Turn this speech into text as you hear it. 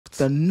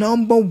the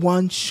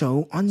 #1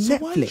 show on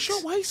Netflix.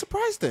 Why are you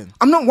surprised then?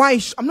 I'm not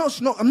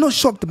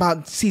shocked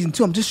about season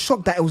 2. I'm just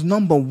shocked that it was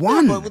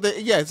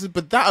 #1.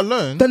 But that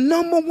alone, the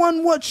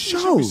 #1 what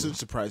show? It shouldn't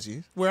surprise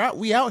you.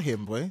 We out here,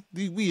 boy.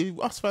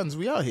 Us fans,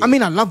 we out here. I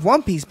mean, I love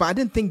One Piece, but I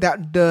didn't think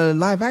that the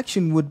live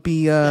action would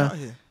be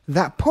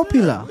that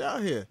popular. Yeah, we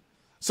out here.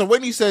 So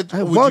when you said,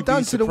 well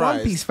done to the One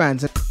Piece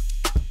fans.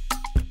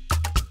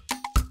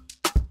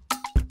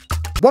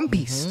 One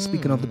Piece,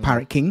 speaking of the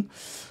Pirate King,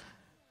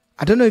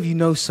 I don't know if you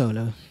know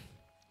Solo,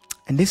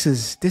 and this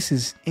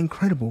is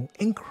incredible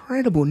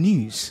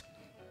news.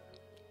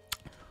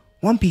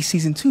 One Piece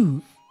season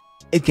 2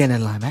 is getting a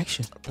live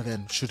action. But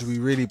then, should we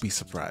really be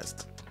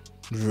surprised?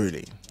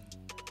 Really?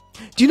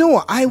 Do you know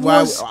what? I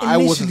was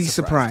initially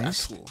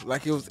surprised.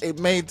 Like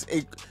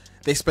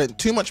they spent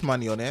too much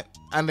money on it,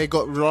 and they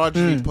got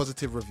largely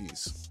positive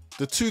reviews.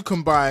 The two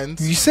combined.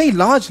 You say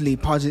largely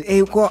positive.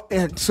 It got,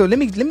 so let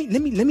me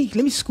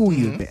school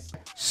you a bit.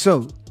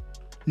 So,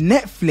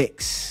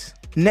 Netflix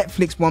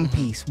One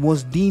Piece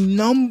was the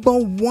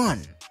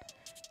 #1,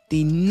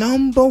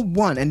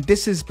 and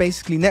this is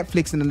basically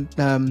Netflix and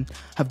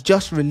have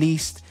just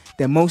released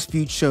their most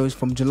viewed shows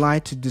from July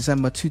to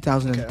December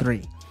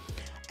 2003,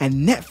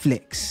 and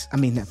Netflix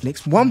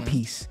One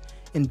Piece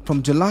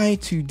from July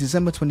to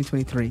December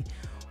 2023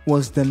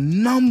 was the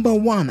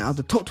 #1 out of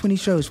the top 20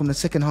 shows from the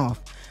second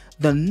half.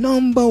 The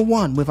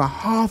 #1 with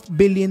 500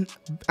 million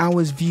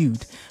hours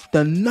viewed.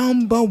 The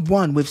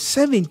 #1 with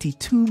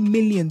 72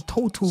 million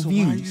total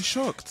views. Why are you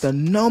shocked? The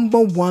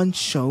 #1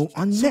 show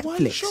on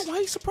Netflix. Why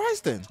are you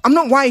surprised then? I'm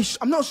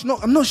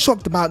not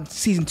shocked about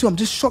season 2. I'm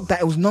just shocked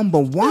that it was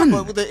 #1.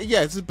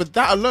 But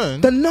that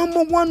alone, the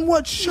 #1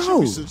 what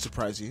show? It shouldn't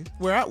surprise you.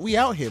 We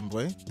out here,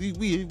 boy.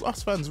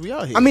 Us fans, we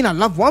out here. I mean, I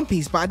love One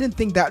Piece, but I didn't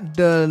think that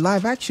the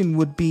live action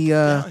would be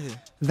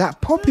that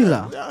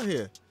popular. We out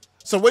here.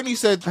 So when you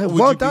said,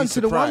 well done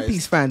to the One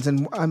Piece fans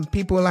and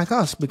people like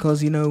us,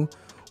 because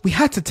we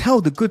had to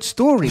tell the good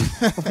story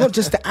of not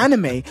just the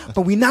anime,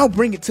 but we now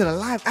bring it to the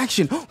live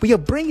action. We are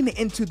bringing it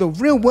into the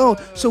real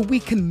world so we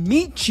can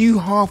meet you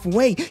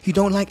halfway. You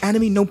don't like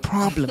anime? No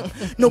problem.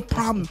 No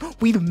problem.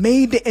 We've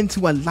made it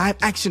into a live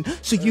action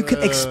so you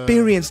can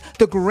experience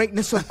the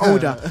greatness of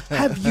Oda.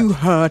 Have you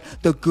heard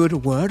the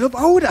good word of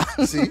Oda?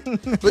 See?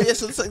 But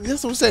yes, that's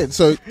what I'm saying.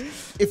 So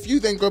if you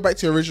then go back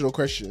to your original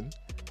question,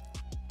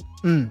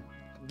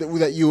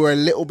 that you were a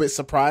little bit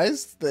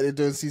surprised that they're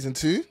doing season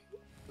 2?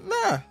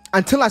 Nah.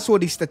 Until I saw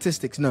these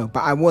statistics, no.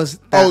 But I was.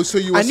 So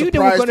you were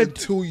surprised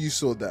until you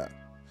saw that?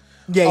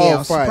 Yeah, I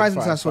was surprised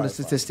until I saw the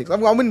statistics. I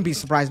wouldn't be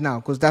surprised now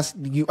because that's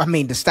you. I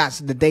mean, the stats,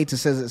 the data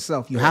says it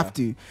itself. You have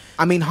to.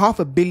 I mean,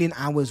 500 million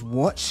hours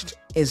watched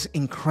is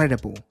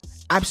incredible.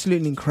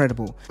 Absolutely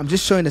incredible. I'm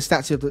just showing the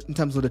stats here in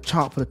terms of the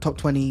chart for the top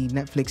 20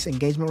 Netflix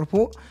engagement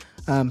report.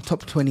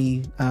 Top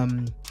 20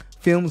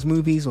 films,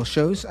 movies, or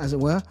shows, as it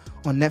were,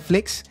 on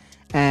Netflix.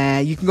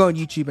 You can go on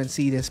YouTube and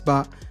see this,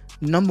 but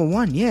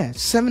 #1,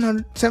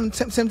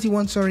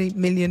 71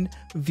 million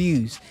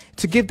views.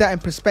 To give that in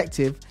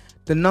perspective,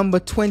 the number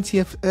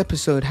 20th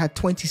episode had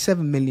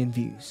 27 million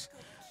views.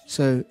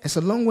 So it's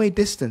a long way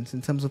distance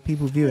in terms of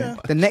people viewing. Yeah.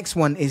 The next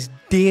one is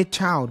Dear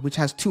Child, which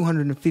has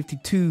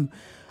 252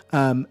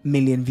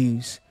 million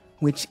views,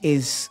 which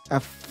is a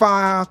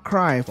far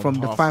cry from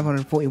the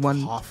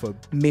 541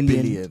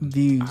 million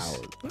views.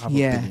 Half a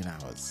billion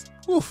hours.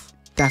 Oof.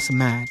 That's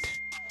mad.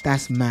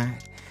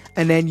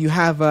 And then you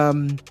have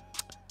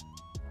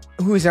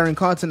who is Aaron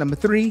Carter, number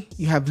 3.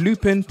 You have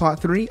Lupin, part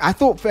 3. I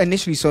thought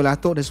initially I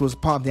thought this was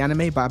part of the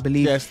anime, but I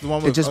believe it's the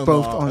one with just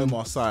both on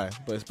Omar Sy,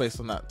 but it's based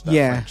on that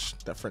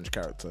French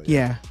character.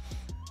 Yeah.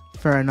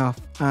 Fair enough.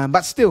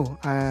 But still,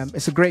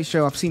 it's a great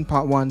show. I've seen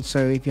part 1,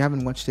 so if you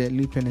haven't watched it,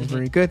 Lupin is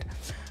very good.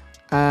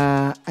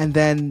 And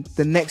then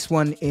the next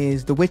one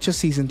is The Witcher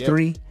season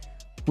 3,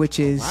 which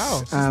is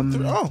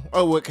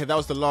okay, that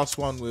was the last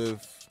one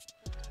with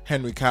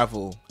Henry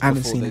Cavill. I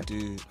haven't seen it.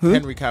 Who?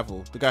 Henry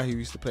Cavill, the guy who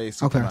used to play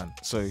Superman. Okay.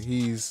 So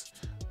he's.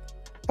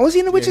 Oh, was he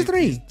in The Witcher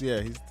 3?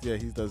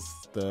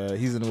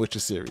 He's in the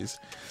Witcher series.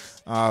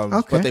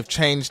 But they've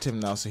changed him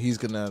now, so he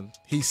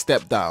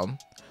stepped down,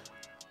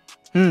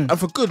 and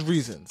for good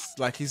reasons.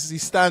 Like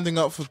he's standing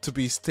up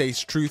stay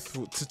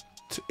truthful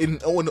in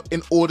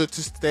order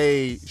to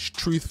stay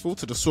truthful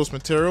to the source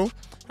material,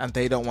 and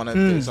they don't want to.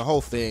 There's a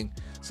whole thing.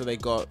 So they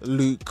got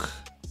Luke.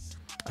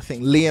 I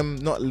think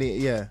Liam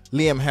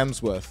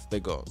Hemsworth they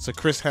got. So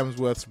Chris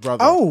Hemsworth's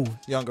brother. Oh.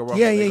 Younger brother.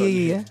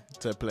 Yeah.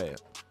 To play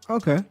it.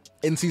 Okay.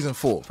 In season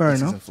 4. Fair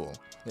enough. Season 4.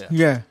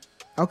 Yeah.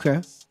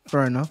 Okay.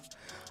 Fair enough.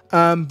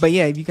 But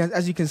yeah,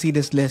 as you can see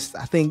this list,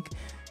 I think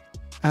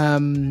I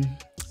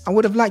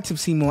would have liked to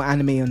see more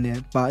anime on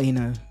there, but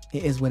it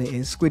is what it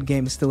is. Squid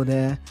Game is still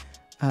there.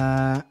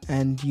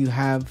 And you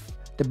have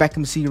the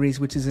Beckham series,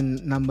 which is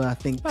in number, I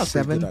think,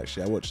 7. Good,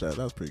 actually, I watched that.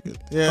 That was pretty good.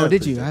 Yeah. Oh,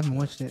 did you? I haven't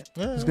watched it.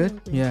 Yeah, it's good.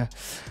 Yeah.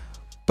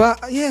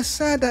 But yeah,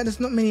 sad that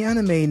there's not many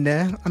anime in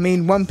there. I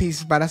mean, One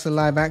Piece, but that's a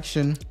live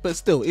action. But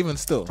still,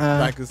 it's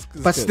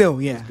but still,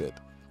 yeah. It's good.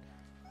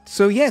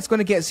 So yeah, it's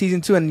gonna get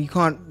season 2, and you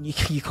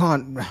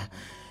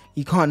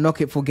you can't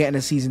knock it for getting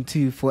a season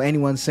 2. For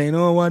anyone saying,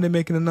 "Oh, why are they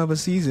making another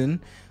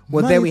season?"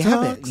 Well, there we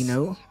have it. You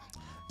know,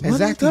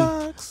 exactly.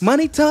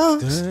 Money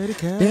talks.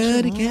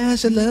 Dirty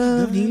cash, I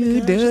love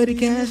you. Dirty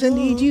cash, I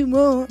need you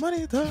more.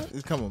 Money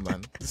talks. Come on,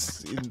 man.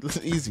 It's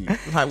easy.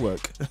 Light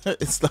work.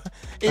 It's like,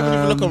 even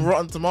if you look on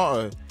Rotten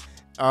Tomato,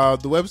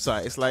 the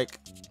website, it's like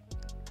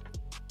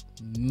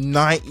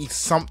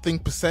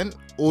 90-something%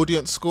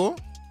 audience score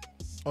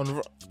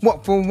on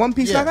what, for One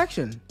Piece live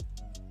action?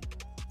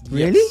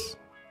 Really? Yes.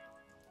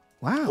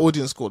 Wow.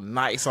 Audience score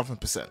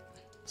 90-something%.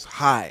 It's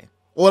high.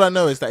 All I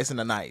know is that it's in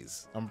the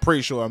 90s. I'm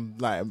pretty sure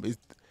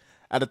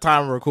at the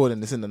time of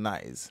recording, it's in the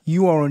 90s.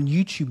 You are on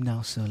YouTube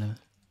now, Solo.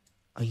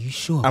 Are you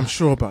sure? I'm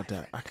sure about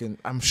that.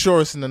 I'm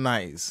sure it's in the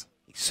 90s.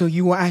 So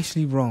you were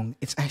actually wrong.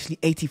 It's actually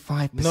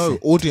 85%. No,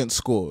 audience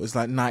score is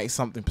like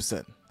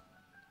 90-something%.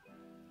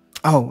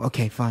 Oh,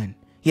 okay, fine.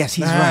 Yes,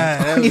 he's right.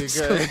 There we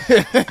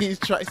go. He's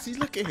trying. See,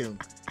 look at him.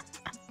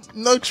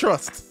 No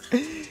trust.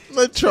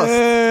 No trust.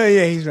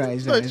 Yeah, he's right.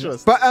 He's right. No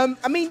trust. But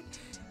I mean,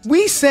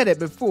 we said it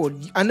before.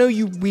 I know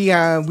you. We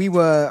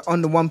were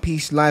on the One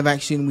Piece live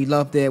action. We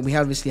loved it. We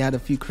obviously had a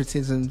few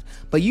criticisms,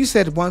 but you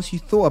said once you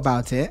thought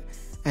about it,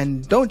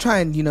 and don't try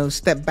and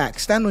step back.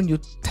 Stand on your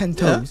 10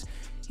 toes. Yeah.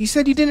 You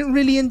said you didn't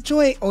really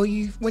enjoy it, or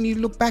when you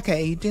look back at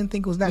it, you didn't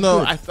think it was that good.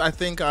 No, I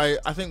think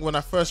when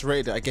I first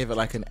rated it, I gave it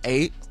like an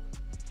 8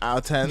 out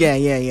of 10. Yeah.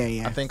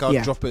 I think I'll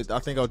drop it. I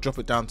think I'll drop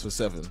it down to a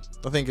 7.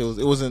 I think it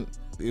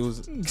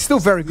was still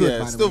very good.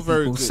 Yeah, still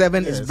very good.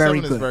 7 is very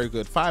good. 7 is very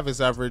good. 5 is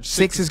average.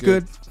 6 is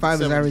good.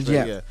 5 is average.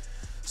 Yeah.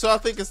 So I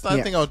think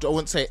I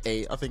wouldn't say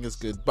 8. I think it's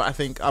good, but I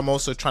think I'm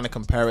also trying to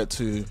compare it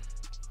to.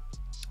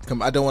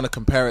 I don't want to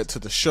compare it to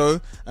the show,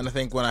 and I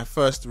think when I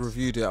first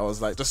reviewed it, I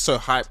was like just so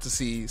hyped to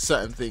see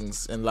certain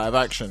things in live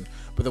action.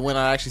 But then when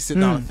I actually sit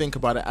down and think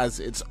about it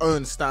as its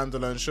own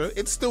standalone show,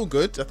 it's still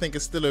good. I think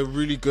it's still a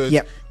really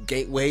good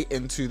gateway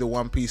into the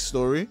One Piece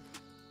story.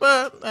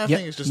 But I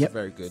think it's just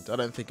very good. I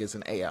don't think it's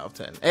an 8 out of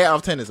 10. 8 out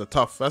of 10 is it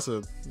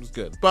was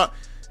good. But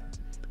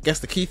I guess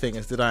the key thing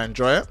is, did I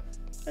enjoy it?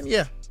 And I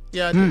did.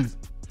 Yeah,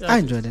 I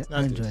enjoyed it.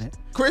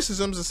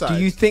 Criticisms aside,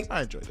 do you think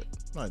I enjoyed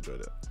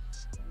it?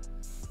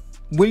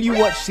 Will you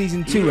watch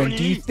season 2, and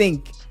do you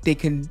think they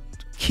can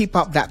keep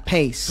up that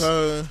pace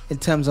in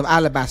terms of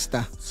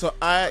Alabasta?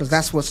 Because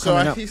that's what's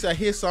coming up. I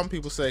hear some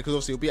people say, because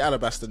obviously it'll be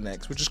Alabasta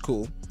next, which is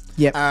cool.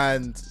 Yeah.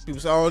 And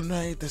people say, "Oh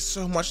no, there's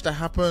so much that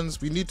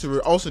happens." We need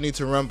to also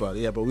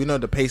remember, but we know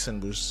the pacing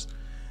was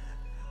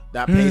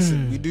that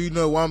pacing. We do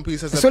know One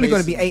Piece has. It's only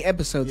going to be 8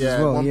 episodes as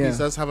well. One Piece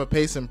does have a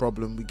pacing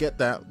problem. We get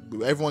that.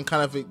 Everyone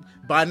kind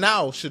of by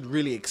now should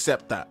really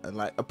accept that and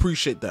like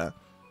appreciate that.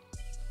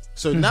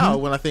 So now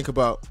when I think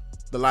about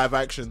the live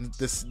action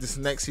this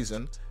next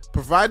season,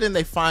 providing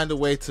they find a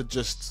way to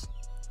just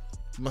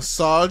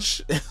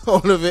massage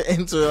all of it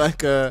into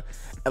like a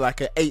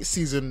 8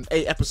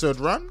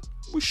 episode run,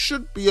 we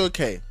should be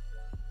okay.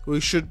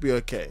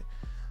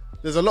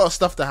 There's a lot of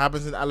stuff that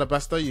happens in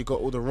Alabasta. You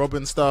got all the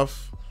Robin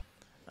stuff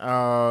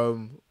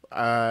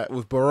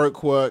with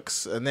Baroque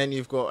works, and then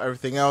you've got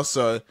everything else.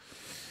 So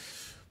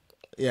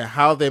yeah,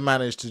 how they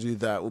manage to do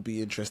that will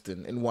be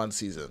interesting in one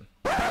season.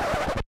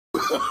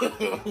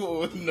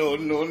 No.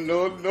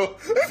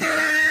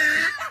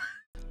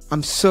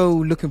 I'm so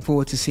looking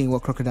forward to seeing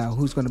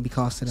who's going to be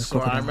casted as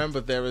Crocodile. I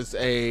remember there was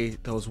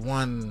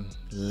one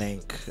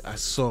link I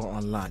saw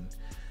online.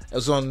 It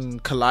was on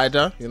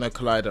Collider. You know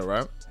Collider,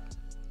 right?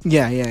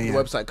 Yeah. The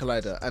website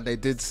Collider, and they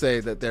did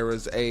say that there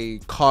was a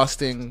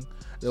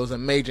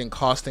major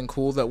casting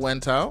call that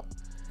went out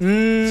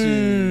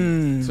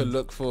to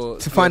look for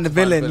to find the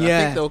villain. Yeah,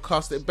 I think they'll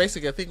cast it.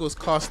 Basically, I think it was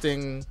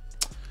casting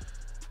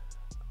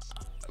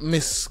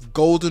Miss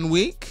Golden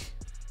Week.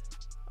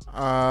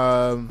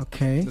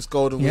 Okay. Miss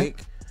Golden Week.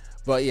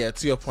 But yeah,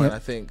 to your point, I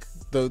think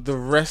the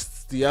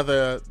rest, the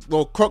other,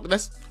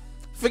 let's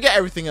forget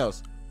everything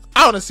else.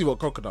 I want to see what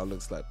Crocodile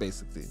looks like,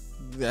 basically.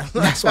 Yeah,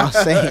 that's what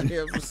I'm saying.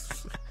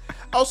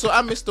 Also,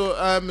 I'm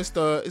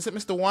Mr. Is it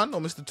Mr. 1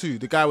 or Mr. 2?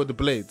 The guy with the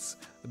blades,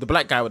 the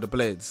black guy with the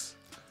blades.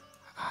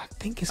 I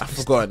think it's. I've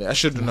forgotten it. I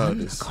should have known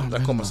this. I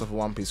call myself a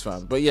One Piece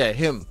fan, but yeah,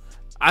 him.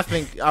 I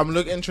think I'm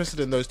interested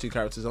in those two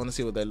characters. I want to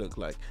see what they look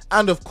like,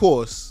 and of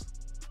course,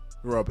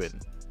 Robin.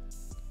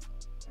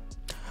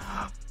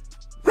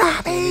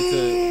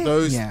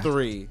 Those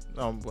three.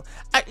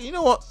 You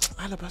know what?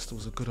 Alabasta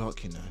was a good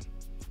arc,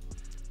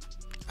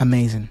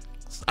 Amazing.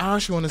 I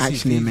actually want to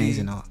see Vivi.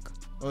 Amazing arc.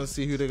 I want to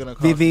see who they're gonna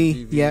cast.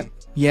 Vivi. Yep.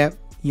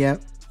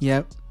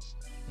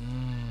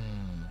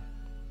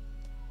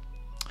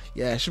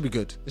 Yeah, it should be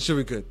good.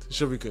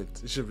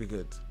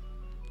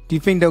 Do you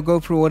think they'll go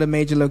through all the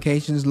major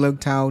locations,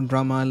 Logtown,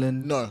 Drum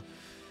Island? No,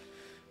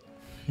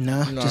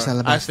 just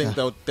Alabasta. I think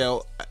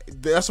they'll.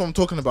 That's what I'm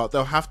talking about.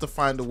 They'll have to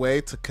find a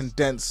way to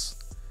condense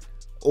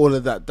all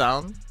of that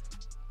down,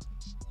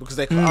 because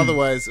they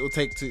otherwise it will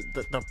take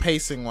the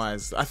pacing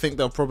wise. I think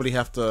they'll probably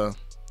have to.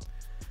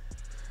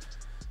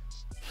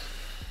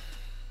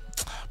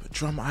 But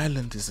Drum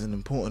Island is an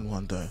important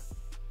one, though.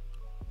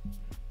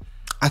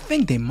 I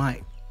think they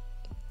might.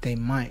 They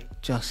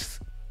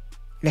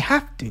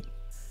have to.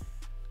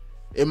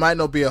 It might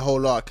not be a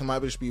whole arc. It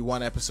might just be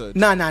one episode.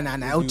 No.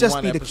 It'll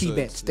just be the key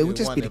bits. They will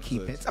just be the key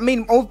bits. I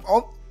mean,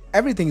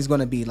 everything is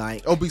gonna be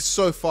like. It'll be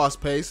so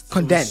fast paced.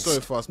 Condensed. So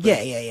fast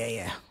paced.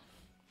 Yeah.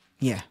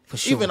 Yeah, for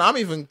sure. I'm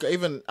even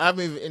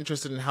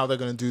interested in how they're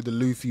gonna do the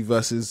Luffy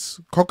versus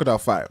Crocodile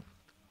fight.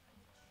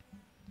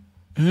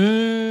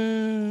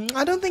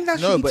 I don't think that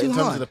should be too hard. No, but in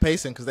terms of the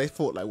pacing, because they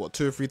fought like what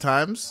 2 or 3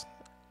 times,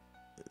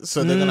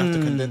 so they're gonna have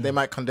to. They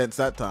might condense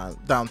that time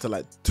down to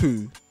like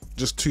 2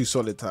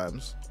 solid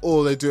times,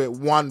 or they do it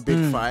one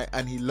big fight,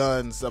 and he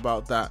learns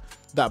about that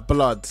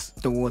blood,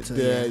 the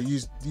water,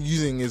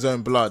 using his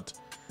own blood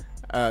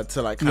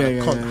to like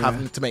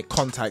having to make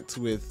contact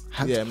with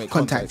make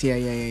contact.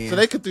 Yeah. So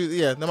they could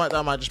do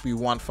that might just be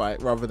one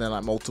fight rather than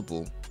like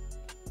multiple.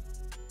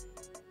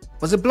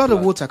 Was it blood or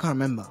water? I can't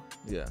remember.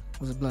 Yeah.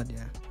 Was it blood?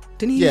 Yeah.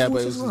 Didn't he? Yeah,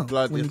 but it was his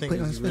blood. I think he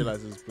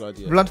realized it was blood.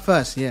 Yeah. Blood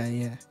first. Yeah.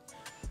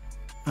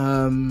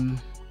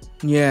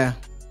 Yeah.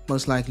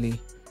 Most likely,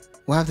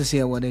 we'll have to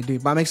see what they do.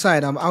 But I'm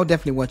excited. I'll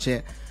definitely watch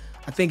it.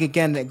 I think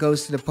again it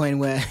goes to the point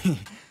where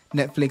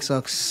Netflix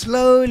are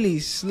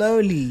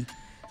slowly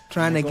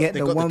trying to get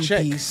the One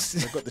Piece.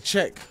 They got the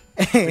check.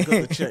 They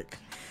got the check.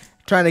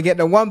 Trying to get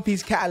the One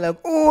Piece catalog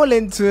all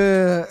into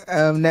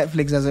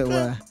Netflix, as it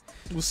were.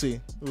 We'll see.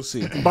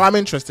 But I'm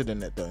interested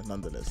in it though,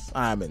 nonetheless.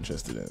 I am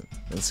interested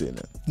in seeing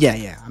it.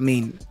 Yeah. I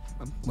mean,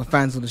 we're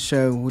fans of the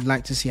show. We'd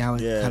like to see how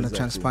it kind of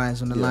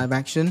transpires on the live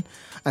action.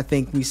 I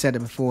think we said it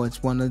before.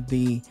 It's one of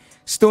the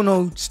still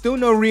no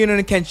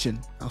Rurouni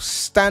Kenshin. I'll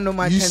stand on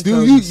my 10 toes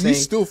and say, you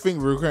still think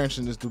Rurouni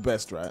Kenshin is the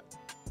best, right?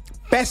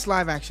 Best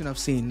live action I've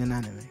seen in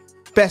anime.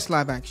 Best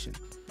live action.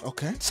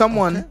 Okay.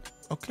 Someone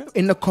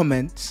in the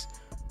comments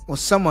or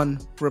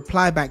someone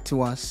reply back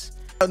to us.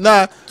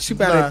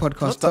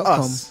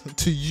 SuuuperAnimePodcast.com.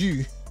 To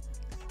you.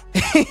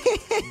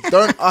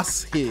 Don't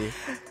us here.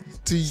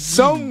 To you.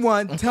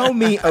 Someone tell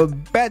me a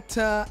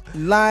better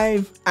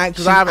live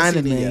action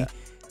anime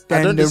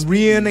than the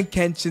Rurouni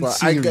Kenshin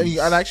series.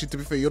 And actually, to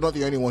be fair, you're not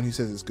the only one who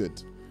says it's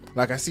good.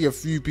 Like, I see a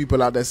few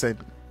people out there saying,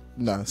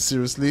 no,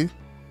 seriously?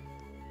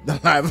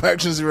 The live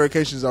action Rurouni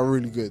Kenshins are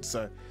really good.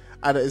 So,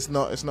 it's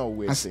not a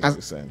weird thing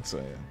you're saying. So,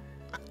 yeah.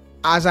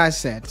 As I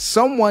said,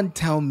 someone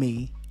tell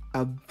me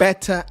a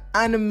better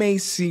anime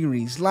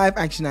series, live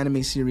action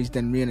anime series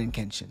than Rurouni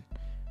Kenshin.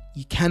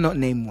 You cannot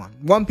name one.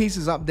 One Piece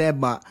is up there,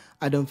 but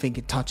I don't think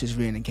it touches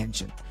Rurouni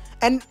Kenshin.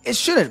 And it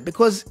shouldn't,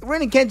 because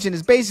Rurouni Kenshin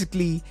is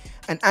basically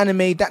an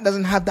anime that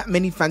doesn't have that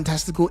many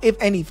fantastical, if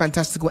any,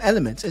 fantastical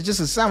elements. It's just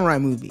a samurai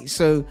movie.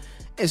 So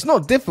it's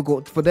not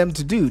difficult for them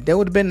to do. They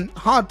would have been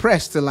hard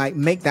pressed to like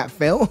make that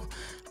fail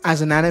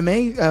as an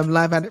anime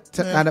live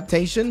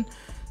adaptation.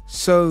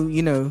 So,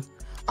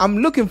 I'm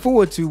looking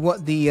forward to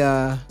what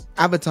the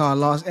Avatar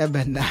Last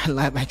Airbender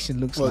live action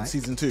looks like.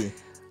 Season 2?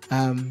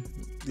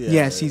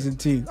 Season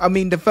 2. I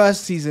mean, the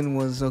first season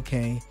was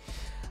okay.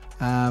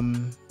 But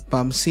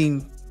I'm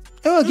seeing...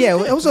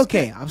 it was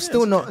okay. I'm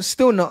still not...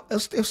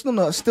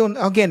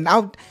 Again,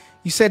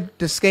 you said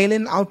the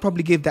scaling, I would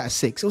probably give that a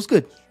 6. It was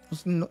good.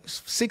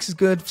 6 is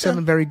good,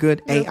 7 very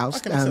good, 8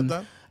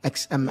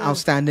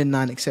 outstanding,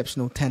 9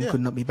 exceptional, 10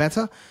 could not be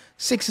better.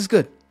 6 is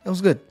good. It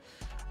was good.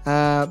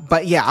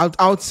 But yeah,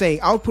 I would say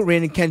I would put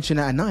Rurouni Kenshin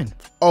at a 9.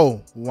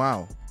 Oh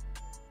wow!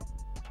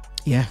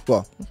 Yeah.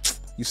 Well,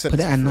 you said put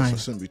it at 9. So I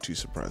shouldn't be too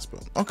surprised,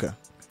 but okay.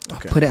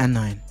 Put it at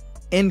 9.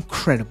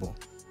 Incredible,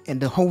 and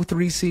the whole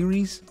 3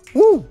 series.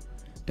 Woo!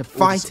 The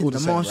fighting, the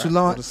martial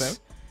arts,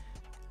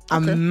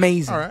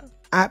 amazing. All right.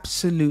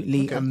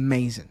 Absolutely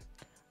amazing.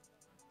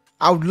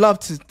 I would love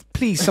to.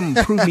 Please,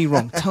 someone prove me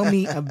wrong. Tell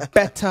me a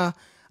better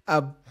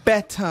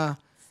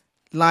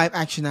live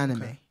action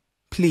anime,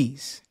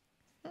 please.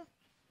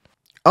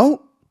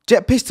 Oh,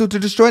 Jet Pistol to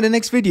destroy the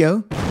next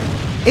video.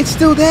 It's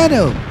still there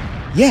though.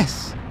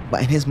 Yes,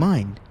 but in his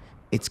mind,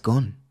 it's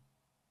gone.